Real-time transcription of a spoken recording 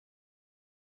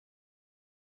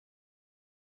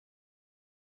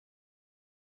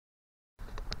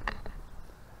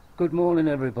Good morning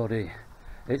everybody.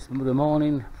 It's the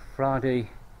morning,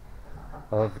 Friday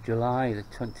of July, the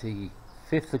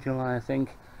 25th of July I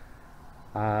think,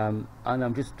 and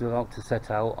I'm just about to set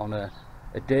out on a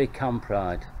day camp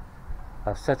ride.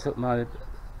 I've set up my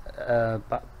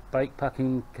bike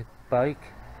packing bike,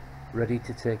 ready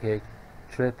to take a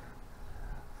trip,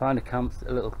 find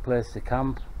a little place to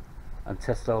camp and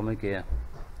test all my gear.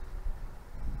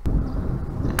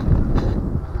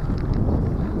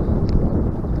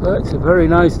 Well, it's a very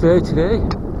nice day today.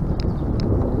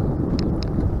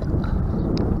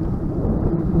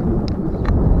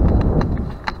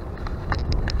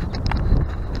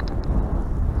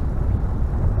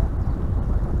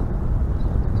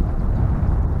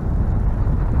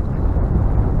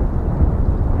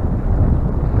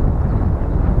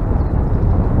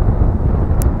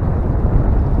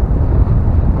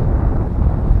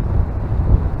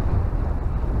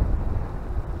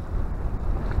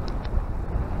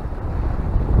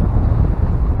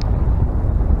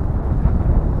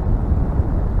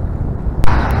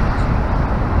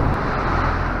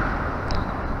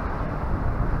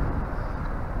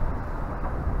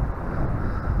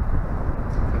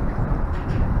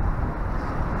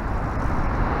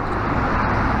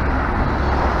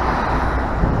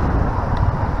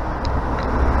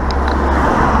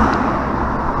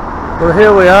 Well,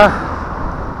 here we are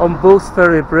on Booth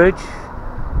Ferry Bridge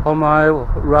on my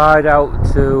ride out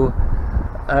to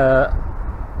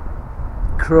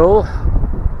Crowell,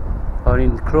 or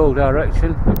in Crowell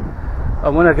direction,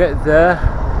 and when I get there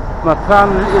my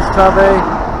plan is to have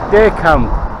a day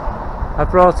camp. I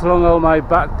brought along all my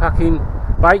bike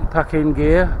packing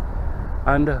gear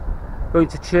and going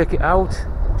to check it out,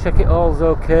 check it all's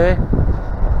okay,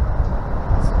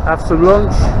 have some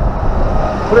lunch,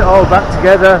 put it all back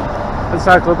together and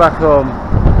cycle back home.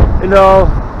 In all,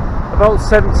 about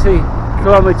 70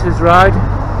 kilometres ride,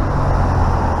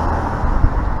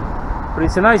 but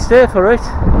it's a nice day for it.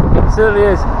 It certainly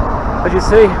is. As you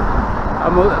see,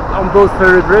 I'm on Booth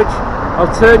Ferry Bridge.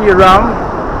 I'll turn you round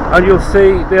and you'll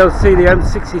be able to see the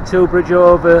M62 bridge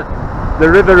over the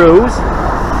River Ouse.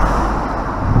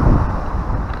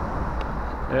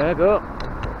 There you go.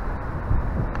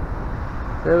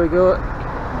 There we go.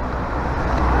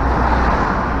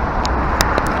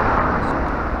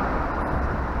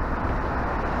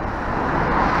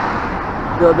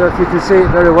 Don't know if you can see it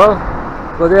very well,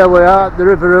 but there we are, the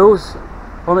River Ouse,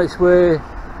 on its way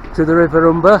to the River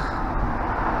Humber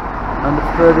and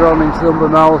further on into Humber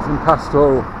Mouth and past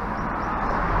Hull.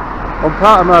 On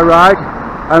part of my ride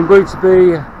I'm going to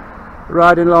be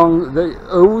riding along the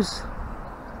Ouse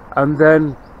and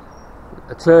then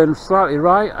turn slightly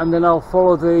right, and then I'll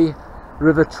follow the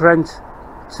River Trent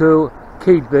to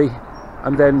Keighley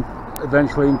and then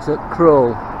eventually into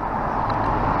Crowell.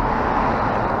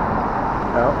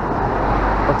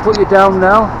 I'll put you down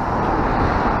now.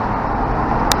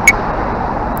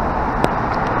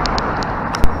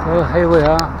 So here we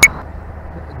are,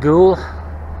 Goole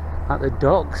at the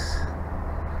docks.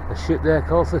 A ship there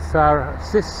called the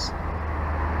Tharsis.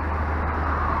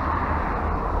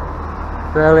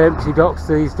 Fairly empty docks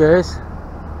these days.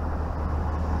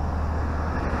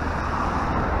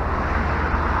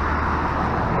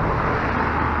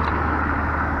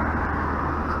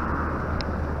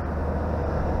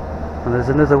 And there's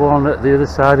another one at the other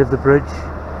side of the bridge.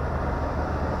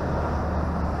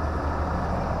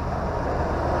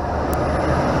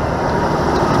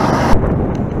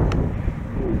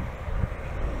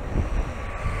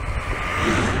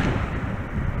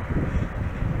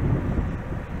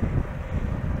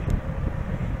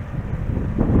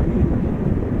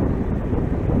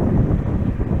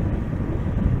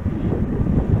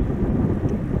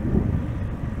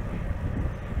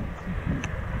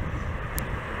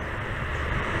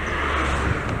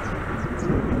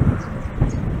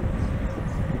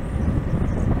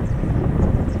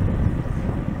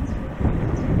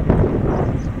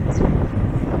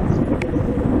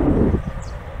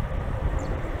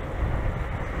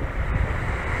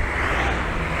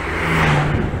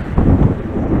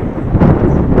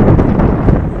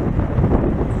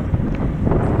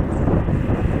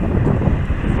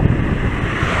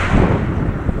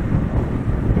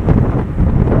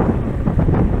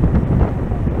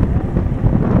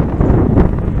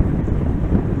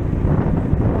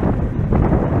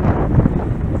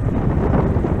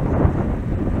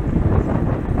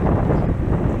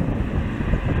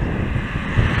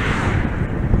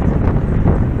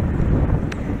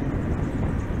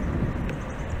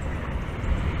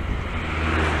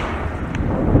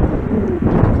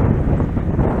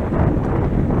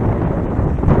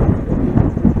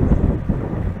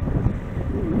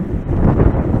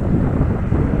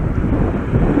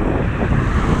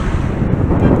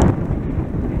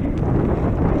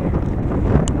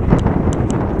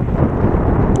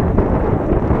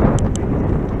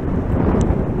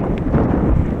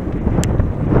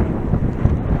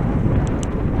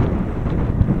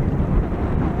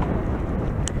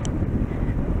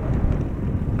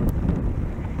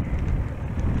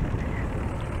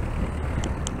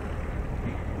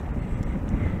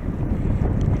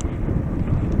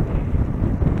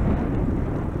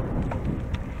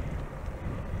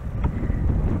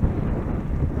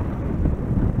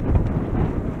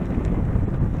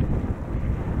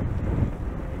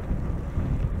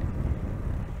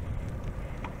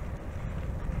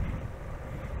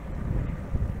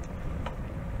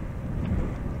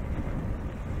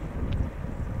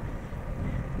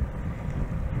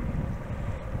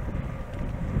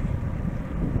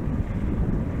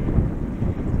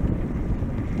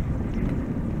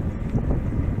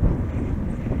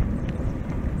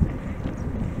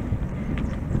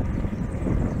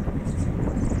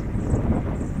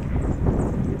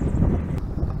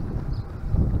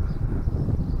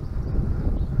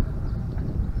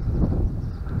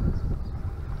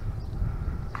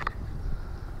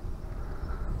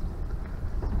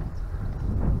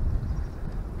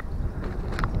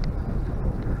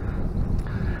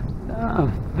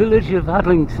 Village of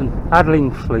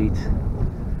Adlingfleet.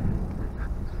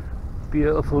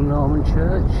 Beautiful Norman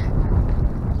church.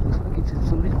 Looks like it's in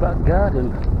somebody's back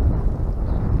garden.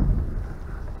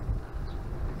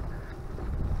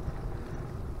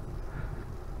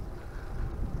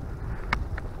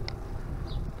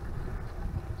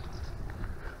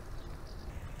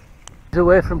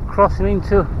 Away from crossing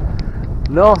into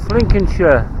North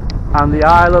Lincolnshire and the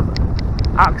Isle of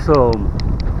Axholme.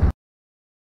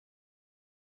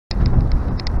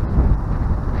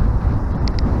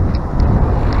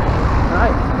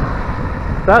 Right,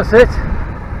 that's it.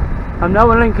 I'm now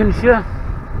in Lincolnshire.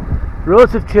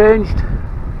 Roads have changed.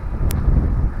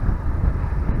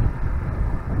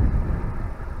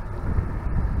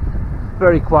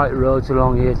 Very quiet roads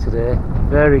along here today.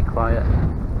 Very quiet.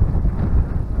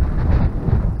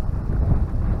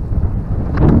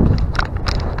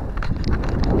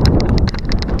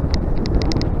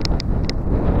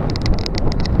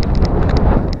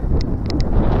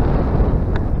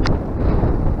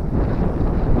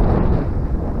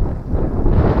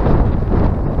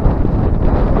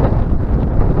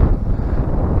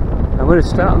 I'm going to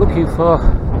start looking for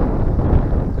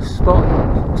a spot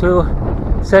to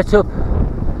set up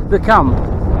the camp.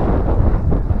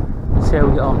 See how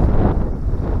we get on.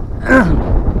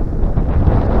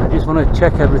 I just want to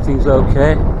check everything's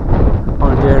okay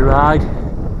on a day ride.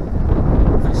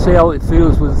 See how it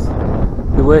feels with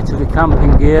the weight of the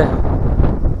camping gear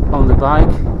on the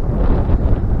bike.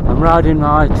 I'm riding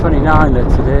my 29er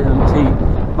today, the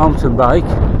MT mountain bike.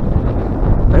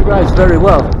 It rides very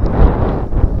well.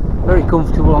 Very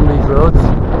comfortable on these roads.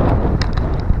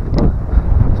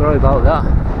 Sorry about that.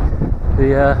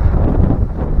 The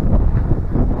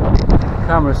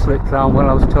camera slipped round when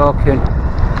I was talking.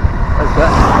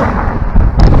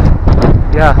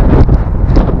 Yeah.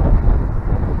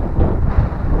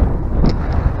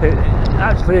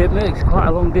 Actually, it makes quite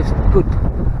a long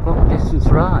distance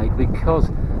ride because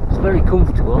it's very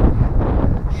comfortable.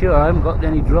 Sure, I haven't got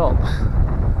any drops,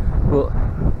 but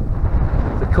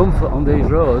the comfort on these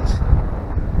roads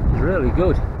is really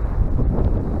good.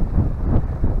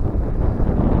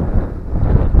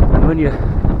 And when you're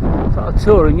sort of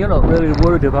touring, you're not really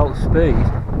worried about speed.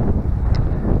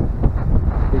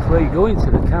 It's where you go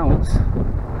into that counts,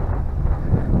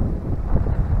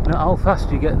 not how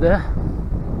fast you get there.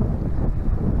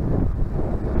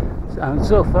 And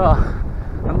so far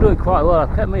I'm doing quite well.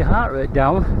 I've kept my heart rate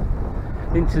down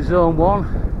into zone 1,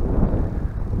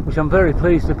 which I'm very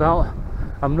pleased about.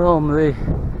 I'm normally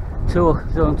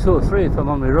zone 2 or 3 if I'm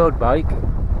on my road bike.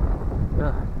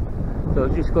 Yeah. So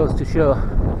it just goes to show,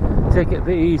 take it a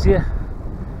bit easier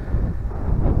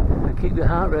and keep the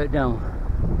heart rate down,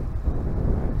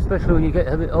 especially when you get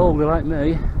a bit older like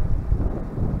me.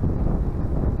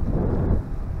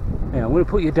 Yeah, I'm going to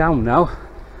put you down now.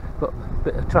 Got a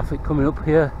bit of traffic coming up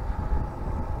here,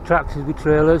 tractors with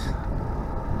trailers.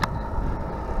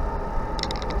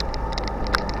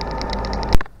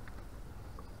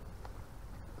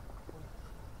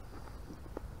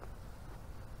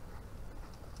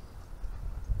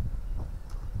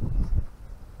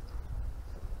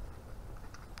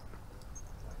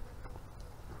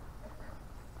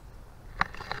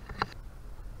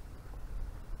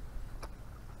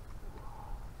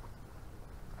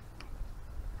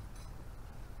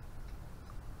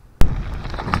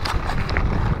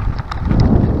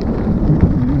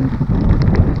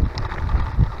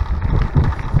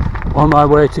 On my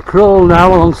way to Crawl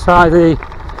now, alongside the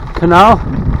canal.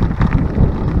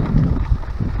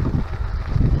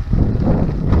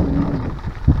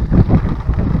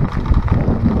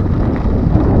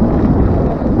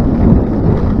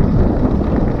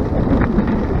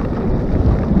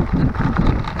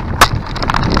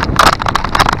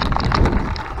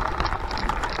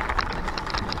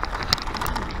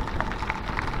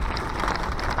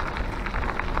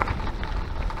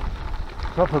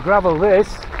 Proper gravel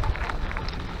this.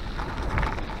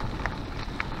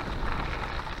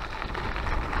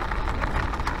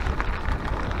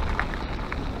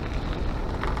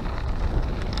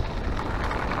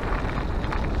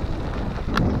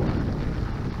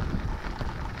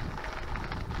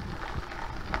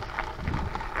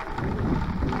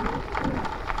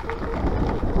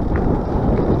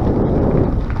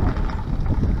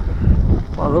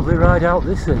 What a lovely ride out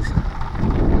this is.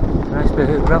 Nice bit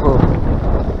of gravel.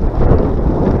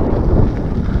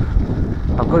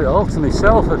 I've got it all to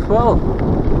myself as well.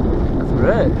 That's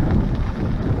great.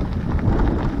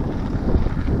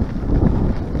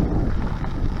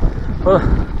 Well,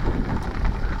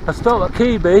 I stopped at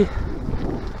Keeby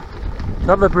to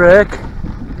have a break,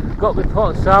 got my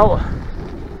pots out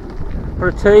for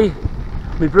a tea,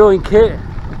 my brewing kit,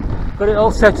 got it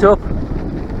all set up,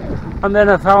 and then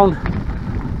I found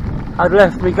I'd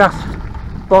left my gas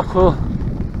bottle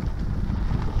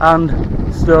and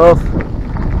stove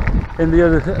in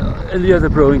the other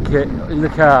brewing kit in the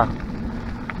car.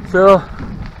 So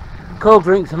cold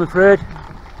drinks, I'm afraid,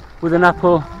 with an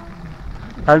apple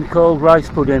and cold rice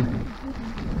pudding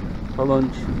for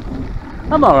lunch.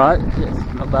 I'm alright,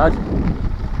 it's not bad.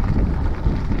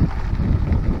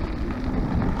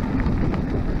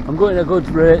 I'm going at a good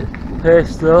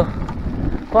pace though,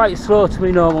 quite slow to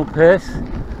my normal pace,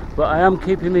 but I am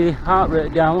keeping my heart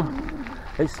rate down.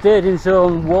 It stayed in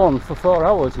zone 1 for 4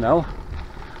 hours now,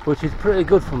 which is pretty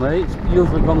good for me. It's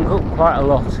usually gone up quite a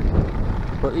lot,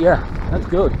 but yeah, that's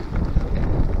good.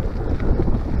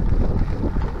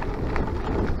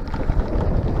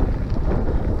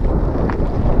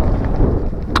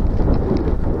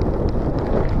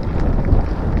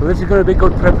 Well, this is going to be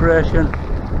good preparation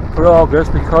for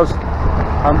August, because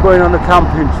I'm going on a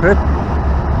camping trip,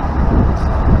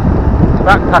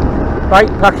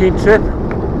 bikepacking trip,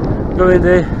 doing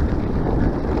the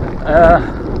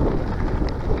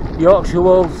Yorkshire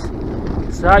Wolds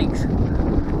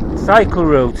cycle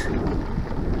route.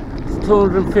 It's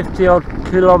 250 odd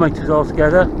kilometres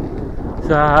altogether,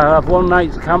 so I have one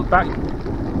night's camp back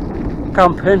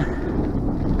camping,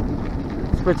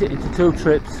 split it into 2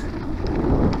 trips.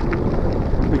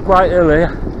 We're quite early, I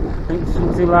think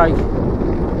something like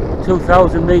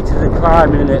 2,000 metres of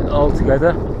climbing in it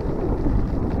altogether.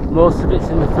 Most of it's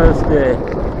in the first day.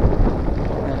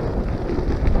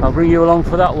 I'll bring you along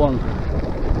for that one.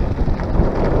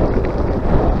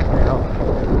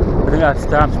 I think that's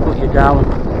time to put you down.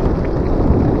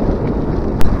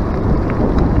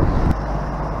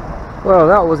 Well,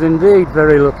 that was indeed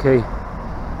very lucky.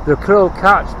 The Crow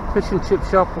Catch fish and chip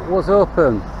shop was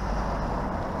open.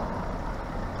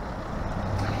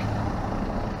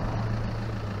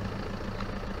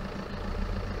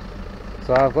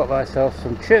 So I've got myself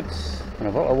some chips and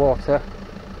a bottle of water,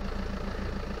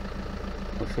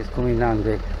 which is coming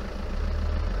handy.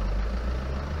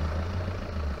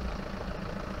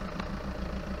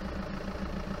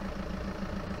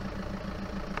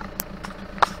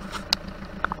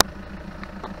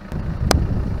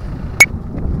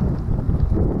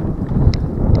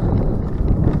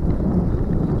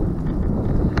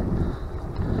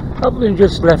 I've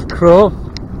just left Crow.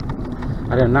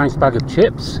 I had a nice bag of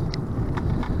chips.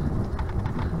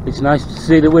 It's nice to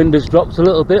see the wind has dropped a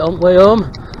little bit on the way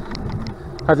home,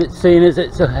 as it's seen as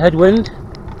it's a headwind.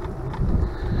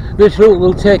 This route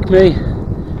will take me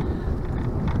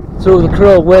through the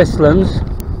Crow wastelands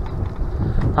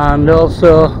and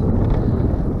also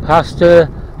past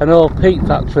an old peat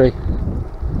factory.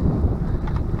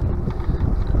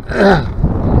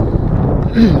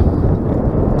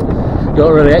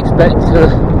 Don't really expect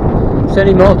to see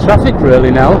any more traffic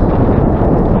really now.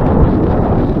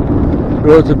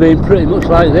 Roads have been pretty much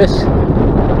like this.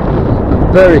 A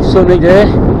very sunny day,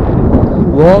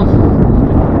 warm.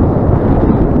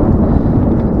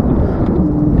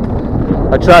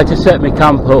 I tried to set my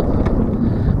camp up,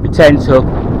 my tent up.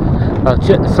 I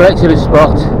selected a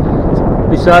spot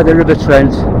beside the River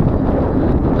Trent,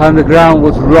 and the ground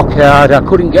was rock hard. I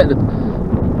couldn't get the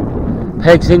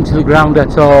pegs into the ground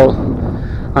at all,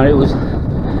 and it was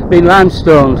being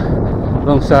limestoned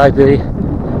alongside the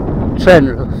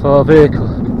Trent for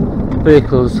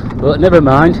vehicles, but never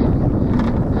mind.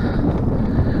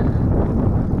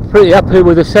 Pretty happy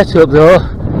with the setup though.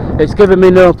 It's given me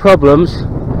no problems,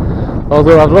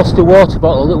 although I've lost a water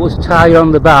bottle that was tied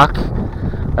on the back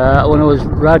when I was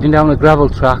riding down a gravel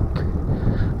track.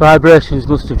 Vibrations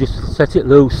must have just set it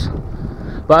loose,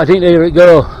 but I didn't hear it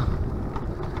go.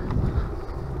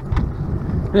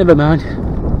 Never mind,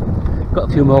 got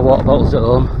a few more water bottles at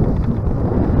home.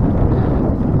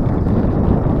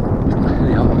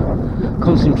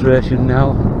 Concentration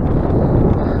now.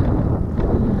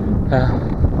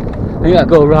 I think I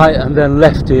go right and then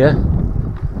left here.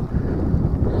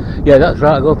 Yeah, that's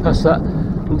right, I go past that,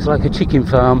 looks like a chicken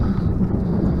farm.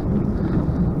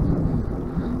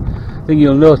 I think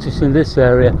you'll notice in this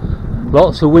area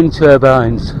lots of wind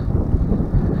turbines,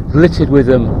 littered with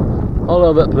them all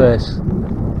over the place.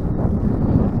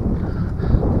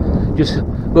 Just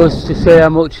goes to say how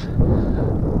much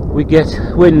we get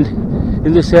wind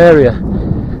in this area.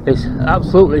 It's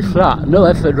absolutely flat, no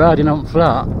effort riding on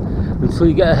flat until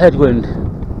you get a headwind,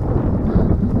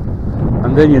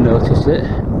 and then you notice it.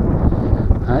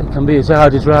 It can be as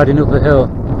hard as riding up a hill.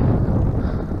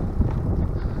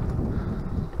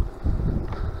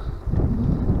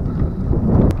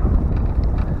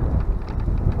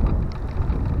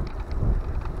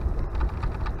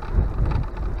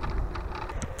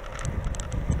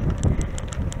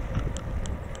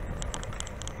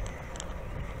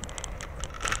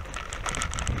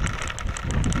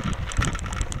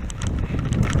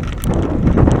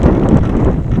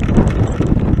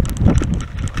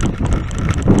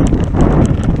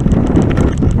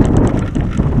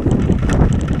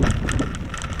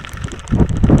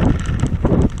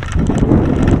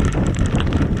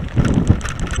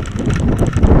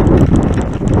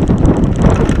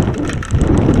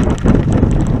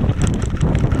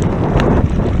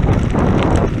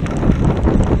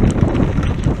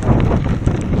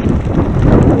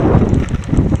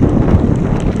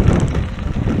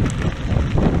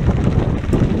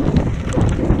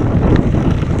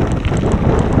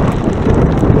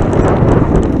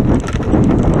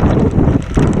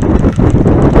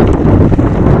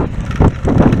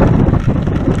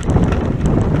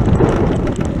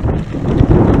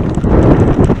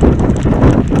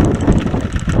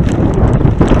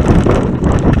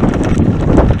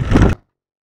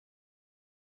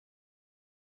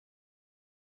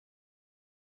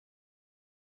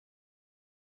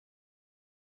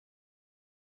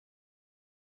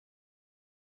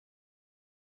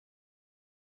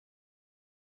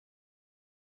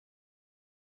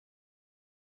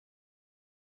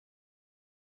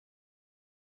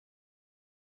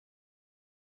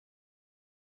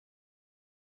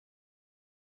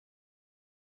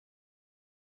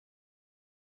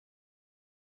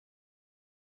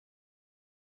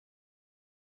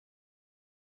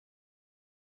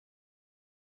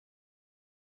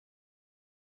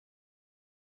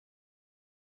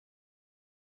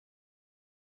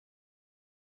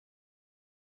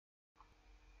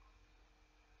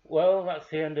 well, that's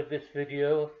the end of this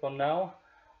video for now.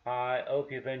 I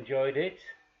hope you've enjoyed it.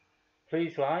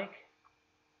 Please like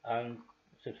and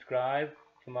subscribe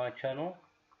to my channel.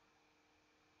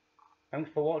 Thanks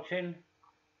for watching.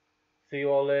 See you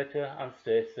all later and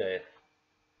stay safe.